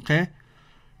 Okay?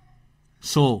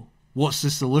 So, what's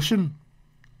the solution?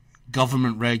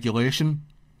 Government regulation.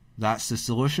 That's the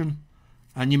solution.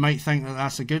 And you might think that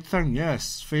that's a good thing.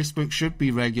 Yes, Facebook should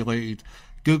be regulated.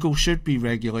 Google should be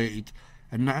regulated.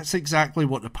 And that's exactly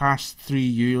what the past 3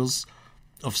 years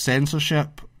of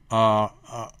censorship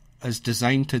is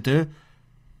designed to do.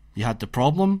 You had the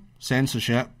problem,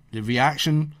 censorship, the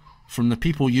reaction from the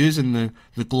people using the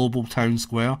global town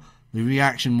square. The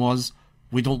reaction was,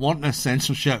 we don't want this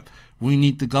censorship. We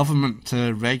need the government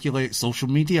to regulate social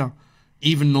media,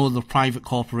 even though they're private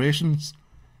corporations.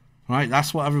 Right?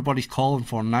 That's what everybody's calling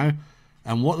for now.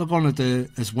 And what they're going to do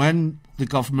is, when the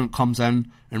government comes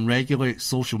in and regulates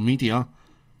social media,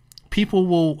 people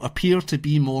will appear to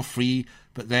be more free,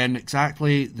 but then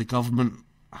exactly the government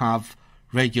have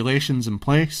regulations in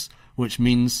place, which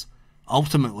means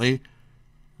ultimately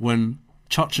when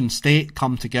church and state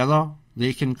come together,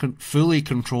 they can fully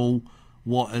control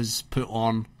what is put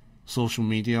on social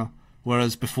media,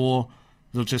 whereas before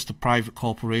they're just a private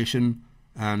corporation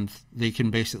and they can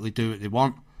basically do what they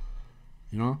want.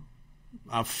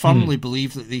 I firmly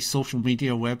believe that these social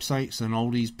media websites and all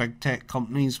these big tech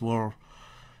companies were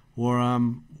were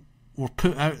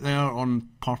put out there on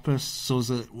purpose so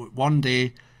that one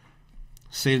day,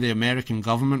 say the American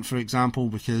government, for example,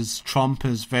 because Trump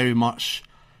is very much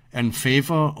in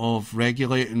favour of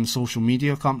regulating social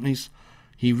media companies.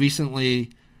 He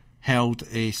recently held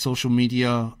a social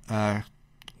media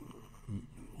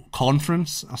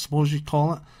conference, I suppose you'd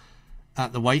call it,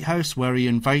 at the White House, where he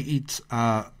invited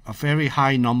a very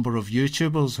high number of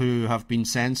YouTubers who have been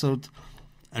censored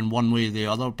in one way or the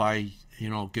other by,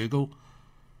 Google.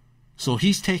 So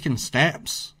he's taken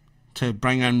steps to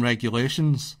bring in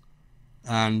regulations,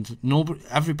 and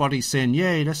everybody's saying,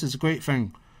 "Yay, this is a great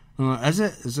thing." Is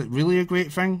it? Is it really a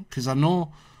great thing? Because I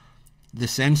know the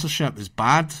censorship is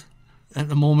bad at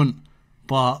the moment,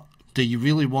 but do you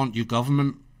really want your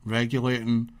government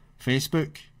regulating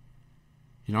Facebook?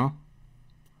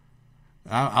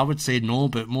 I would say no,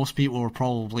 but most people are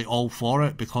probably all for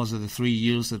it because of the 3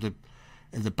 years of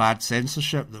the bad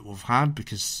censorship that we've had,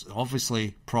 because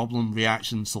obviously problem,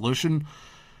 reaction, solution.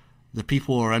 The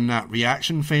people are in that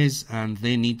reaction phase and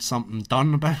they need something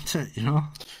done about it,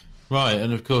 Right,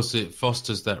 and of course it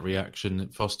fosters that reaction.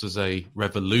 It fosters a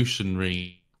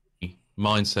revolutionary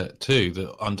mindset too,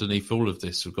 that underneath all of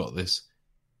this we've got this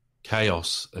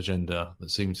chaos agenda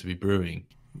that seems to be brewing.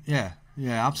 Yeah,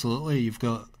 absolutely. You've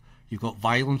got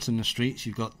violence in the streets.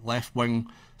 You've got left-wing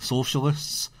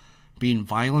socialists being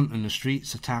violent in the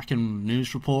streets, attacking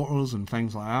news reporters and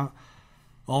things like that.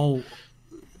 All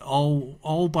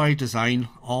by design.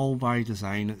 All by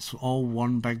design. It's all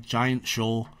one big giant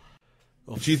show.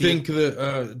 Do you think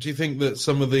that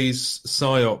some of these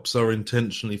psyops are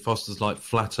intentionally fostered, like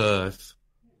flat Earth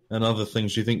and other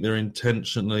things? Do you think they're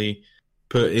intentionally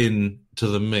put into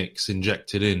the mix,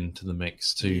 injected into the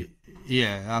mix too?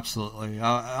 Yeah, absolutely.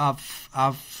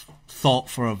 I've thought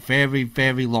for a very,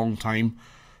 very long time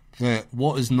that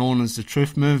what is known as the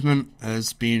truth movement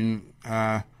has been,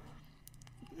 it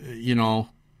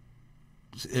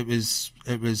was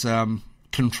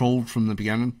controlled from the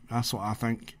beginning. That's what I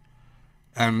think.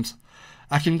 And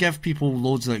I can give people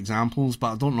loads of examples,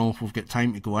 but I don't know if we've got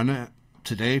time to go into it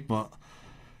today. But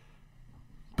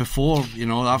before,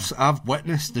 I've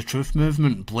witnessed the truth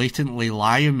movement blatantly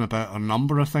lying about a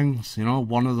number of things.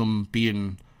 One of them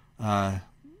being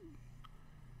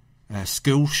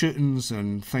school shootings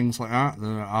and things like that.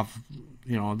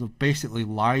 They've basically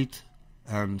lied,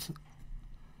 and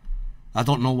I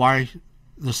don't know why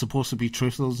they're supposed to be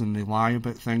truthers and they lie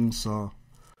about things. So.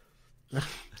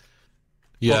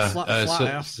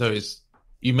 Yeah, so it's,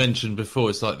 you mentioned before,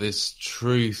 it's like this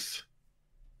truth.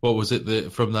 What was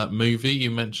it from that movie? You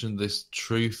mentioned this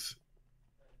truth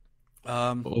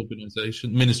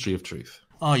organization, Ministry of Truth.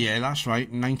 Oh yeah, that's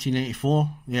right.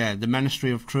 1984. Yeah, the Ministry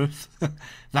of Truth.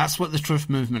 That's what the truth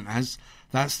movement is.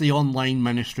 That's the online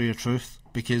Ministry of Truth,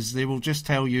 because they will just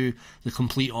tell you the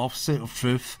complete opposite of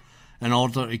truth in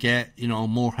order to get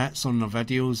more hits on their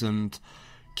videos and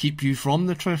keep you from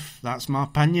the truth. That's my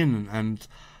opinion, and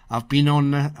I've been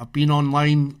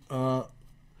online on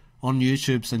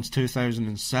YouTube since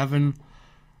 2007.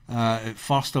 At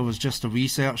first I was just a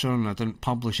researcher and I didn't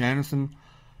publish anything,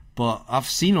 but I've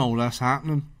seen all this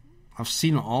happening. I've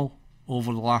seen it all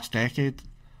over the last decade.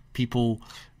 People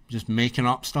just making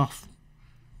up stuff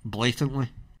blatantly.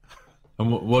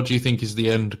 And what do you think is the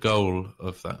end goal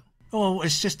of that? Well,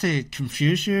 it's just to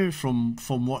confuse you from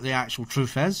what the actual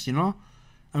truth is,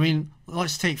 I mean,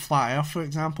 let's take Flat Earth, for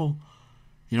example.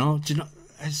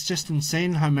 It's just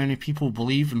insane how many people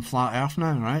believe in Flat Earth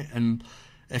now, right? And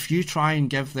if you try and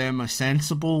give them a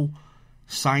sensible,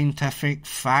 scientific,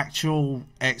 factual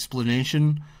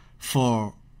explanation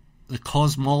for the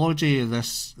cosmology of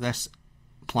this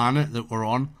planet that we're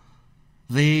on,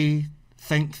 they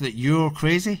think that you're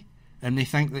crazy, and they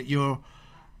think that you're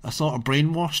a sort of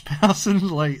brainwashed person.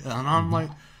 And I'm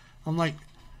like.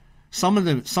 Some of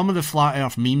the Flat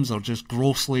Earth memes are just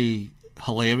grossly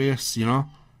hilarious,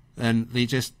 and they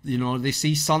just, they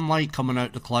see sunlight coming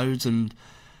out the clouds and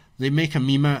they make a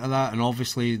meme out of that, and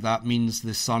obviously that means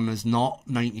the sun is not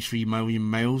 93 million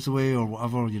miles away or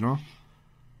whatever,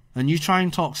 And you try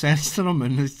and talk sense to them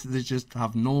and they just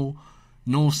have no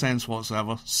sense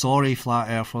whatsoever. Sorry, Flat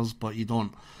Earthers, but you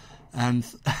don't. And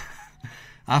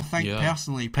I think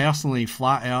personally,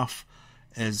 Flat Earth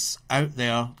is out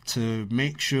there to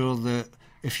make sure that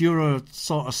if you're a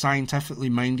sort of scientifically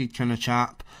minded kind of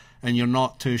chap and you're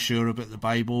not too sure about the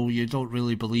Bible, you don't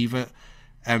really believe it,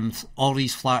 and all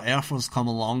these flat earthers come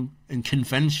along and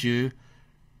convince you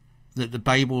that the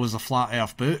Bible is a flat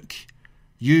earth book,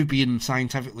 you being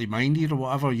scientifically minded or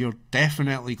whatever, you're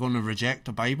definitely going to reject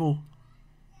the Bible.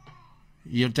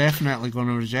 You're definitely going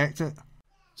to reject it.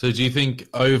 So do you think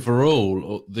overall,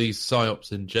 or these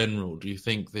psyops in general, do you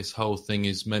think this whole thing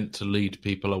is meant to lead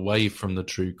people away from the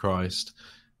true Christ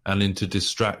and into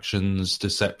distractions,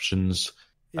 deceptions,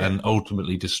 and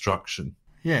ultimately destruction?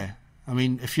 Yeah. I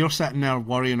mean, if you're sitting there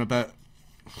worrying about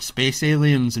space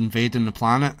aliens invading the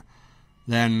planet,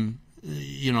 then,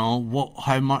 you know,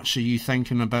 how much are you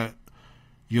thinking about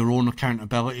your own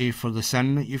accountability for the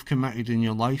sin that you've committed in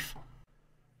your life?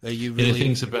 Are you really...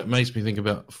 makes me think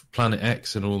about Planet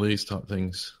X and all these type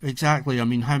things. Exactly. I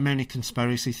mean, how many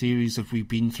conspiracy theories have we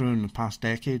been through in the past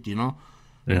decade, you know?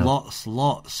 Yeah.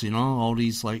 Lots, you know? All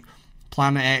these, like,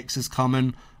 Planet X is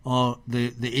coming, or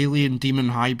the alien demon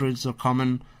hybrids are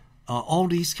coming, all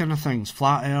these kind of things.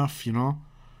 Flat Earth, you know?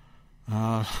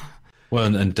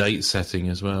 Well, and date setting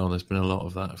as well. There's been a lot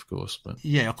of that, of course. But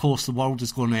yeah, of course, the world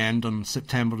is going to end on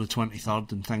September the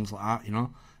 23rd and things like that, you know?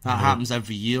 That happens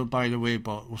every year, by the way,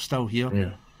 but we're still here.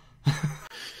 Yeah.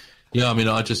 Yeah, I mean,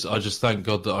 I just thank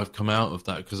God that I've come out of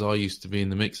that, because I used to be in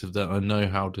the mix of that. I know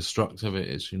how destructive it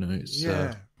is, you know. It's,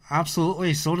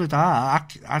 absolutely. So did I.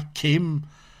 I came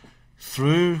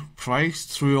through Christ,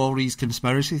 through all these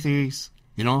conspiracy theories,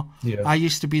 you know. Yeah. I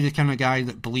used to be the kind of guy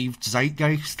that believed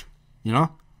Zeitgeist, you know.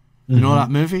 You know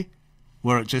that movie?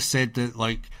 Where it just said that,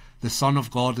 like, the Son of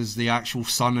God is the actual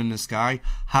sun in the sky.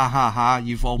 Ha ha ha!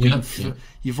 You've all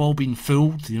been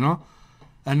fooled, you know.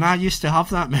 And I used to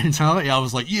have that mentality. I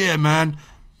was like, "Yeah, man,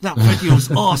 that video's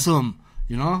awesome,"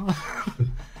 you know.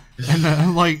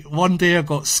 And like one day, I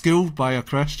got schooled by a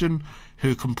Christian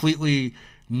who completely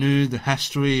knew the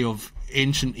history of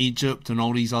ancient Egypt and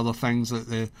all these other things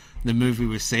that the movie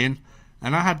was saying,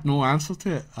 and I had no answer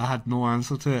to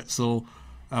it. So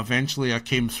eventually, I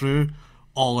came through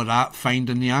all of that,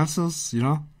 finding the answers, you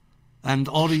know. And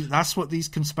that's what these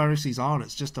conspiracies are.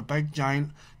 It's just a big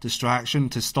giant distraction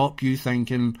to stop you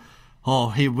thinking, oh,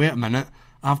 hey, wait a minute,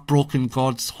 I've broken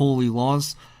God's holy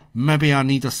laws, maybe I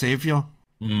need a saviour.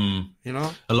 You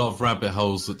know, a lot of rabbit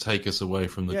holes that take us away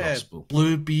from the gospel.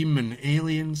 Blue beam and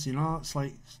aliens, you know. It's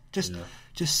like just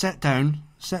sit down,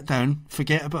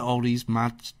 forget about all these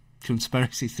mad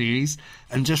conspiracy theories,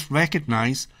 and just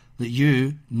recognise that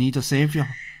you need a saviour.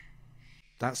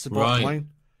 That's the bottom line.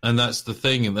 And that's the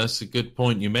thing, and that's a good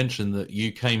point. You mentioned that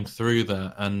you came through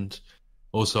that, and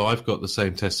also I've got the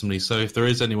same testimony. So if there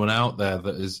is anyone out there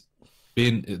that is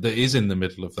in the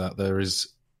middle of that, there is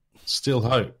still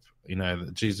hope. You know,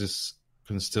 that Jesus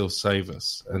can still save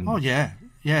us. And come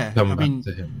back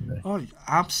to him. You know? Oh,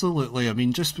 absolutely. I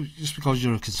mean, just because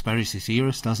you're a conspiracy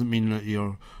theorist doesn't mean that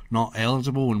you're not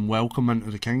eligible and welcome into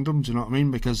the kingdom. Do you know what I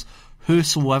mean? Because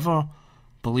whosoever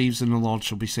believes in the Lord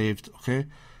shall be saved. Okay.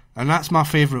 And that's my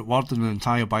favourite word in the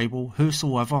entire Bible,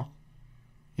 whosoever,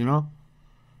 you know,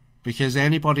 because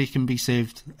anybody can be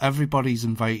saved. Everybody's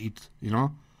invited, you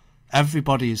know,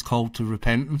 everybody is called to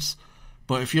repentance.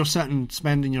 But if you're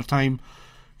spending your time,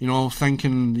 you know,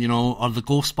 thinking, you know, are the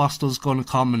Ghostbusters going to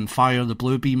come and fire the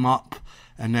blue beam up,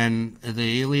 and then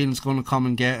the aliens going to come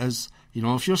and get us, you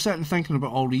know, if you're sitting thinking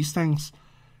about all these things,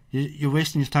 you're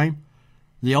wasting your time.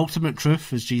 The ultimate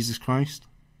truth is Jesus Christ,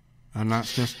 and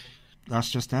that's just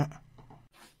it.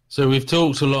 So we've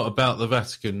talked a lot about the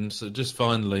Vatican. So just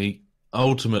finally,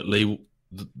 ultimately,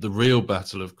 the real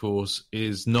battle, of course,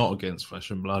 is not against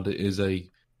flesh and blood. It is a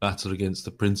battle against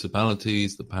the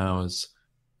principalities, the powers,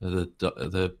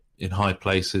 the in high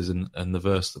places, and the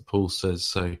verse that Paul says.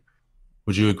 So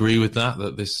would you agree with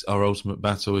that this our ultimate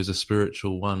battle is a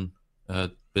spiritual one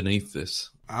beneath this?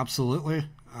 Absolutely.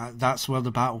 That's where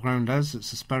the battleground is.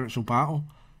 It's a spiritual battle.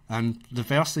 And the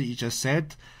verse that you just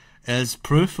said is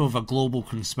proof of a global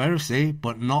conspiracy,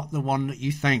 but not the one that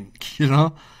you think, you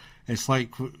know? It's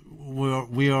like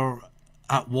we're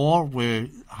at war with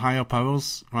higher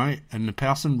powers, right? And the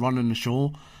person running the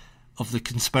show of the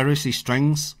conspiracy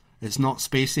strings, it's not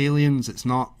space aliens, it's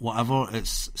not whatever,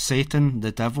 it's Satan,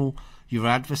 the devil, your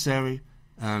adversary,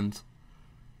 and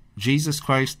Jesus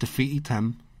Christ defeated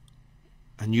him,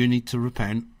 and you need to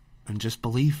repent and just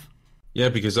believe. Yeah,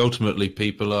 because ultimately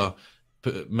people are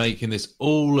making this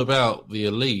all about the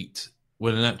elite,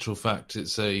 when in actual fact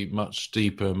it's a much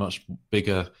deeper, much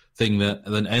bigger thing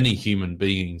than any human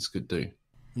beings could do.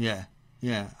 Yeah,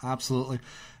 absolutely.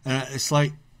 It's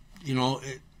like, you know,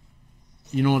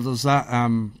 there's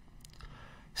that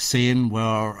saying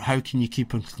where how can you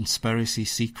keep a conspiracy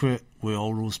secret where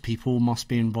all those people must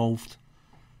be involved?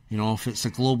 You know, if it's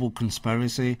a global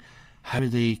conspiracy, how are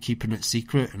they keeping it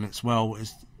secret? And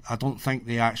I don't think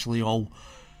they actually all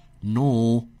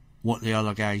know what the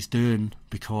other guy's doing,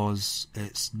 because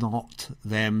it's not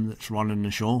them that's running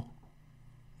the show,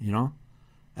 you know?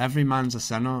 Every man's a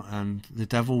sinner, and the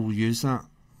devil will use that.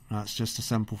 That's just a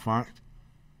simple fact.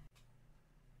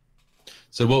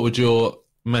 So what would your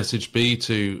message be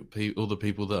to all the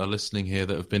people that are listening here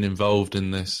that have been involved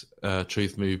in this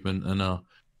truth movement and are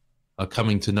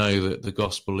coming to know that the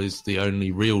gospel is the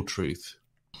only real truth?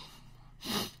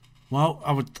 Well,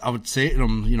 I would say to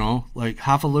them, you know, like,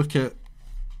 have a look at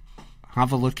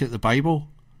the Bible.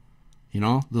 You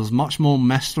know, there's much more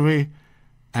mystery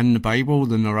in the Bible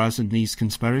than there is in these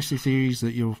conspiracy theories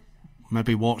that you're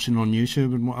maybe watching on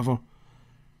YouTube and whatever.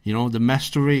 You know, the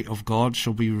mystery of God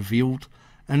shall be revealed,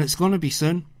 and it's going to be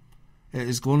soon. It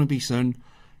is going to be soon.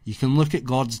 You can look at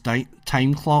God's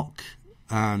time clock,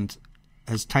 and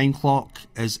his time clock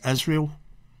is Israel.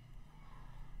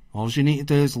 All you need to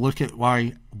do is look at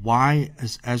why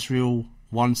is Israel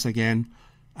once again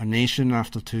a nation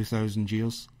after 2,000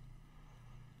 years.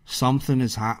 Something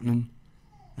is happening,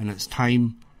 and it's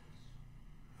time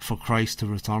for Christ to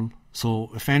return.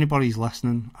 So if anybody's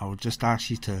listening, I would just ask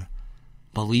you to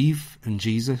believe in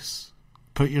Jesus.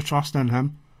 Put your trust in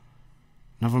him.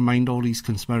 Never mind all these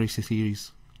conspiracy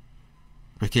theories.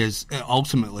 Because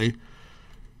ultimately,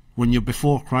 when you're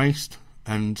before Christ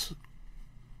and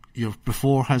you're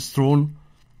before his throne,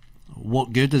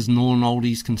 what good is knowing all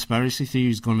these conspiracy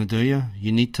theories going to do you?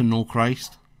 You need to know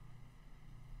Christ.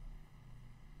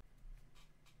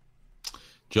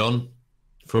 John,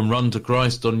 from Run to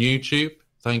Christ on YouTube,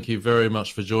 thank you very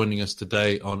much for joining us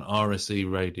today on RSE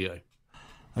Radio.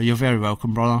 You're very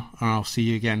welcome, brother, and I'll see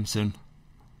you again soon.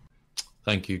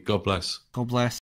 Thank you. God bless. God bless.